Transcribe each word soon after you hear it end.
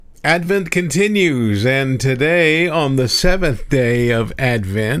Advent continues, and today, on the 7th day of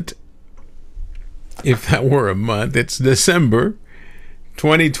Advent, if that were a month, it's December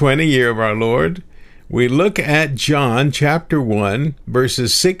 2020, year of our Lord. We look at John chapter 1,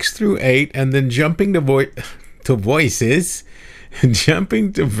 verses 6 through 8, and then jumping to verses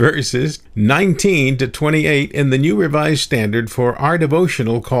 19 to 28 in the New Revised Standard for our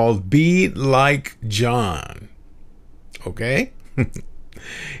devotional called Be Like John. Okay?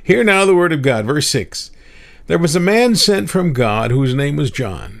 Hear now the word of God, verse 6. There was a man sent from God whose name was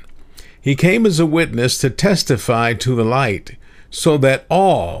John. He came as a witness to testify to the light, so that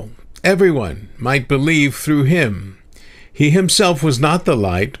everyone might believe through him. He himself was not the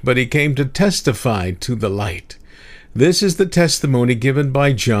light, but he came to testify to the light. This is the testimony given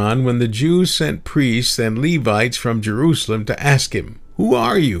by John when the Jews sent priests and Levites from Jerusalem to ask him, "Who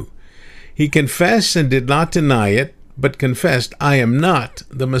are you?" He confessed and did not deny it, but confessed, "I am not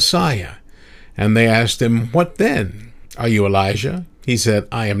the Messiah." And they asked him, "What then? Are you Elijah?" He said,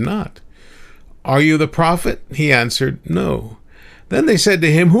 "I am not." "Are you the prophet?" He answered, "No." Then they said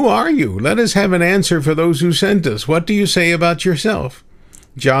to him, "Who are you? Let us have an answer for those who sent us. What do you say about yourself?"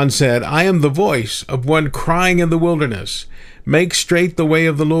 John said, "I am the voice of one crying in the wilderness, 'Make straight the way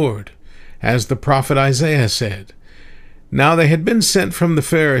of the Lord,' as the prophet Isaiah said." Now they had been sent from the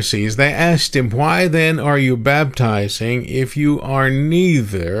Pharisees. They asked him, "Why then are you baptizing if you are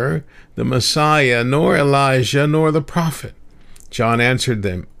neither the Messiah, nor Elijah, nor the prophet?" John answered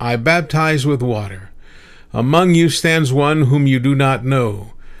them, "I baptize with water. Among you stands one whom you do not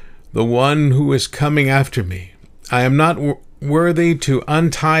know, the one who is coming after me. I am not worthy to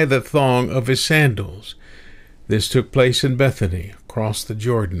untie the thong of his sandals." This took place in Bethany, across the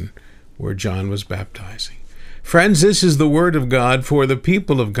Jordan, where John was baptizing. Friends, this is the word of God for the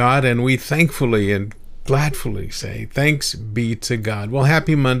people of God, and we thankfully and gladfully say, thanks be to God. Well,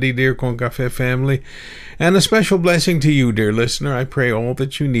 happy Monday, dear Concafe family, and a special blessing to you, dear listener. I pray all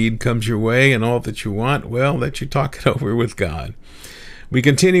that you need comes your way, and all that you want, well, that you talk it over with God. We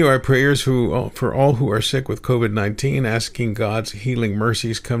continue our prayers for all who are sick with COVID-19, asking God's healing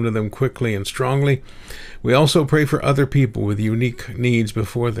mercies come to them quickly and strongly. We also pray for other people with unique needs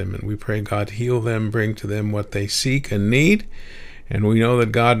before them, and we pray God heal them, bring to them what they seek and need. And we know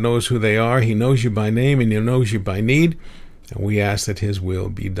that God knows who they are. He knows you by name, and He knows you by need, and we ask that His will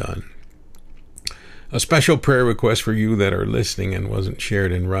be done. A special prayer request for you that are listening and wasn't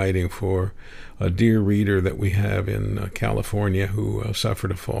shared in writing for a dear reader that we have in California who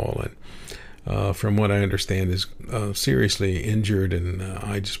suffered a fall and from what I understand is seriously injured, and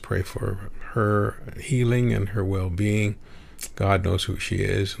I just pray for her healing and her well-being. God knows who she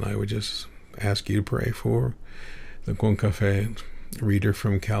is, and I would just ask you to pray for the Concafe reader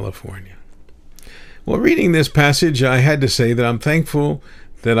from California. Well, reading this passage, I had to say that I'm thankful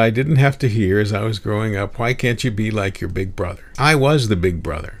that I didn't have to hear as I was growing up, "Why can't you be like your big brother?" I was the big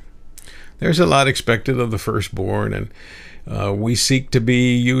brother. There's a lot expected of the firstborn, and we seek to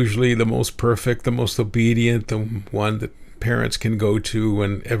be usually the most perfect, the most obedient, the one that parents can go to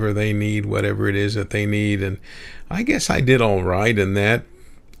whenever they need whatever it is that they need. And I guess I did all right in that.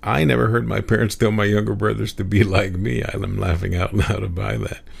 I never heard my parents tell my younger brothers to be like me. I'm laughing out loud about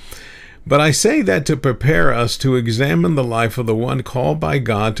that. But I say that to prepare us to examine the life of the one called by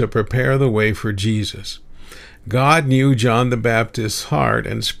God to prepare the way for Jesus. God knew John the Baptist's heart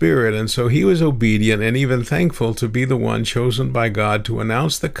and spirit, and so he was obedient and even thankful to be the one chosen by God to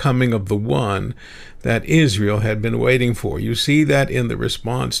announce the coming of the one that Israel had been waiting for. You see that in the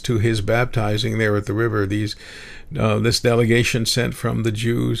response to his baptizing there at the river. This delegation sent from the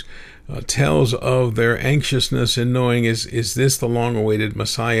Jews tells of their anxiousness in knowing, is this the long-awaited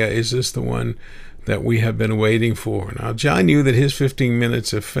Messiah? Is this the one that we have been waiting for? Now, John knew that his 15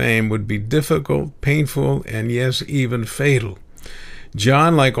 minutes of fame would be difficult, painful, and yes, even fatal.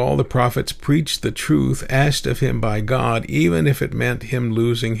 John, like all the prophets, preached the truth asked of him by God, even if it meant him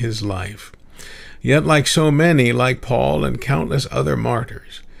losing his life. Yet, like so many, like Paul and countless other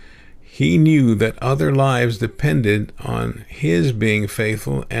martyrs, he knew that other lives depended on his being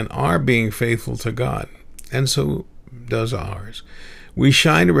faithful and our being faithful to God, and so does ours. We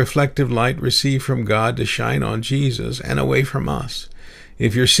shine a reflective light received from God to shine on Jesus and away from us.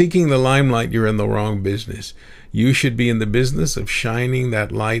 If you're seeking the limelight, you're in the wrong business. You should be in the business of shining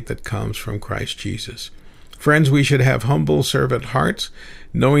that light that comes from Christ Jesus. Friends, we should have humble servant hearts,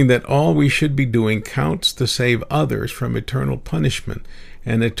 knowing that all we should be doing counts to save others from eternal punishment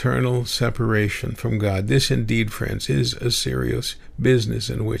and eternal separation from God. This indeed, friends, is a serious business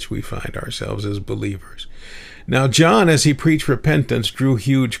in which we find ourselves as believers. Now, John, as he preached repentance, drew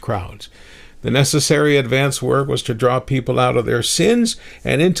huge crowds. The necessary advanced work was to draw people out of their sins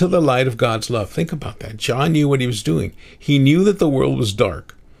and into the light of God's love. Think about that. John knew what he was doing. He knew that the world was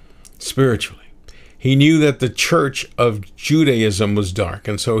dark spiritually. He knew that the church of Judaism was dark,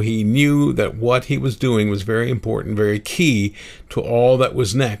 and so he knew that what he was doing was very important, very key to all that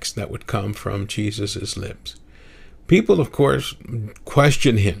was next that would come from Jesus' lips. People, of course,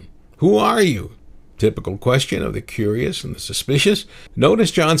 question him. Who are you? Typical question of the curious and the suspicious.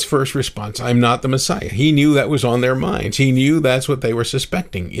 Notice John's first response, I'm not the Messiah. He knew that was on their minds. He knew that's what they were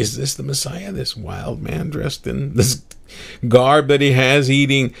suspecting. Is this the Messiah, this wild man dressed in this garb that he has,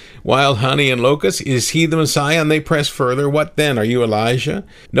 eating wild honey and locusts? Is he the Messiah? And they press further. What then? Are you Elijah?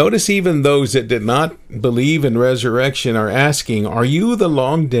 Notice even those that did not believe in resurrection are asking, are you the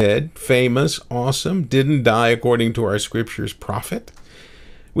long dead, famous, awesome, didn't die according to our scriptures prophet?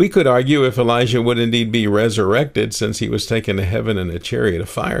 We could argue if Elijah would indeed be resurrected, since he was taken to heaven in a chariot of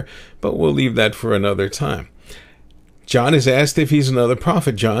fire, but we'll leave that for another time. John is asked if he's another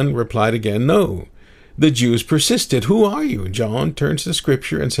prophet. John replied again, no. The Jews persisted. Who are you? John turns to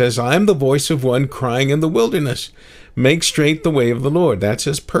Scripture and says, I am the voice of one crying in the wilderness. Make straight the way of the Lord. That's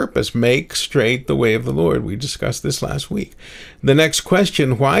his purpose. Make straight the way of the Lord. We discussed this last week. The next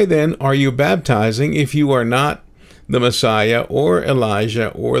question, why then are you baptizing if you are not the Messiah or Elijah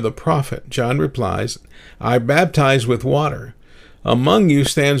or the prophet? John replies, I baptize with water. Among you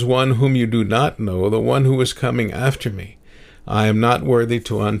stands one whom you do not know, the one who is coming after me. I am not worthy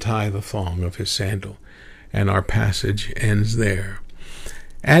to untie the thong of his sandal. And our passage ends there.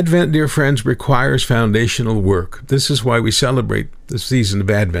 Advent, dear friends, requires foundational work. This is why we celebrate the season of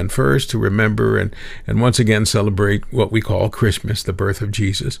Advent. First, to remember and once again celebrate what we call Christmas, the birth of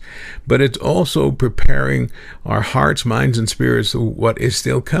Jesus. But it's also preparing our hearts, minds, and spirits to what is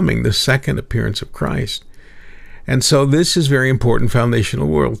still coming, the second appearance of Christ. And so this is very important foundational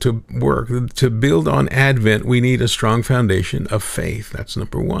work. To build on Advent, we need a strong foundation of faith. That's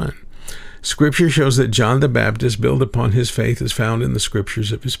number one. Scripture shows that John the Baptist built upon his faith as found in the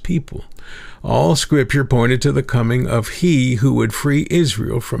scriptures of his people. All Scripture pointed to the coming of he who would free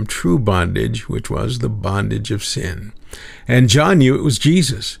Israel from true bondage, which was the bondage of sin. And John knew it was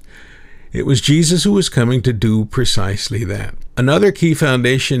Jesus. It was Jesus who was coming to do precisely that. Another key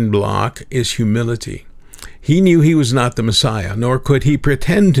foundation block is humility. He knew he was not the Messiah, nor could he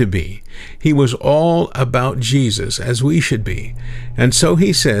pretend to be. He was all about Jesus, as we should be. And so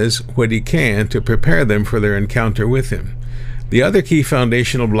he says what he can to prepare them for their encounter with him. The other key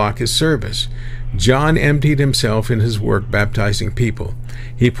foundational block is service. John emptied himself in his work baptizing people.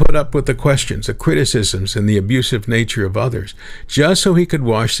 He put up with the questions, the criticisms, and the abusive nature of others, just so he could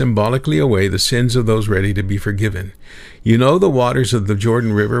wash symbolically away the sins of those ready to be forgiven. You know, the waters of the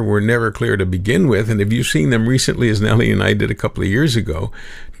Jordan River were never clear to begin with, and if you've seen them recently, as Nellie and I did a couple of years ago,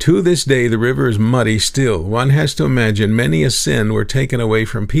 to this day the river is muddy still. One has to imagine many a sin were taken away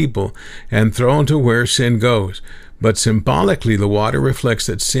from people and thrown to where sin goes. But symbolically, the water reflects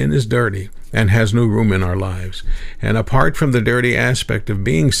that sin is dirty and has no room in our lives. And apart from the dirty aspect of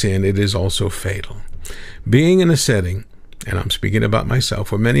being sin, it is also fatal. Being in a setting, and I'm speaking about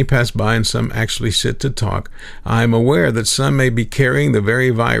myself, where many pass by and some actually sit to talk, I am aware that some may be carrying the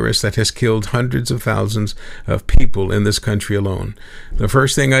very virus that has killed hundreds of thousands of people in this country alone. The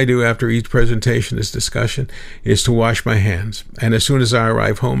first thing I do after each presentation, this discussion, is to wash my hands. And as soon as I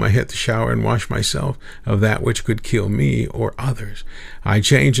arrive home, I hit the shower and wash myself of that which could kill me or others. I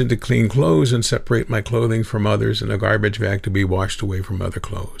change into clean clothes and separate my clothing from others in a garbage bag to be washed away from other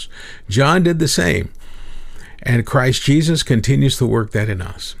clothes. John did the same. And Christ Jesus continues to work that in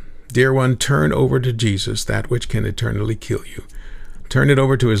us. Dear one, turn over to Jesus that which can eternally kill you. Turn it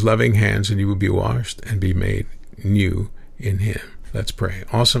over to his loving hands, and you will be washed and be made new in him. Let's pray.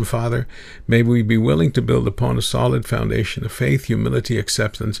 Awesome Father, may we be willing to build upon a solid foundation of faith, humility,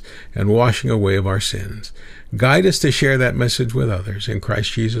 acceptance, and washing away of our sins. Guide us to share that message with others. In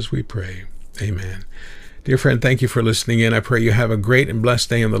Christ Jesus we pray. Amen. Dear friend, thank you for listening in. I pray you have a great and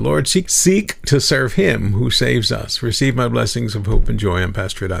blessed day in the Lord. Seek to serve him who saves us. Receive my blessings of hope and joy. I'm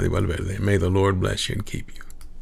Pastor Adi Valverde. May the Lord bless you and keep you.